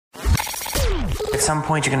at some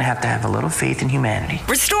point you're going to have a little faith in humanity.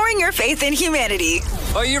 Restoring your faith in humanity.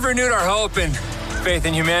 Oh, you've renewed our hope and faith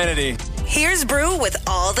in humanity. Here's Brew with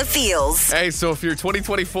all the feels. Hey, so if your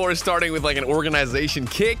 2024 is starting with like an organization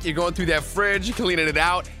kick, you're going through that fridge, you're cleaning it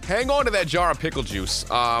out, hang on to that jar of pickle juice.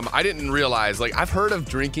 I didn't realize, like, I've heard of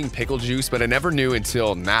drinking pickle juice, but I never knew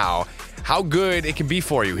until now how good it can be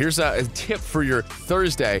for you. Here's a tip for your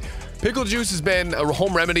Thursday. Pickle juice has been a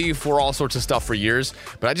home remedy for all sorts of stuff for years,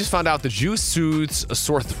 but I just found out the juice soothes a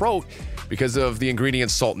sore throat because of the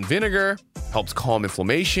ingredients salt and vinegar, helps calm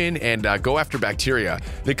inflammation, and go after bacteria.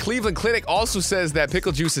 The Cleveland Clinic also says that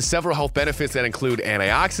pickle juice has several health benefits that include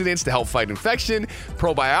antioxidants to help fight infection,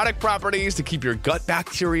 probiotic properties to keep your gut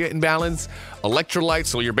bacteria in balance, electrolytes,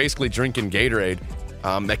 so you're basically drinking Gatorade,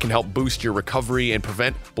 that can help boost your recovery and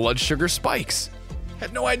prevent blood sugar spikes.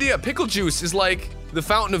 Had no idea. Pickle juice is like the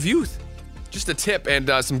fountain of youth. Just a tip and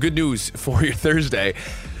some good news for your Thursday.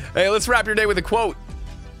 Hey, let's wrap your day with a quote.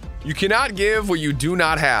 You cannot give what you do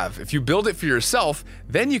not have. If you build it for yourself,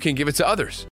 then you can give it to others.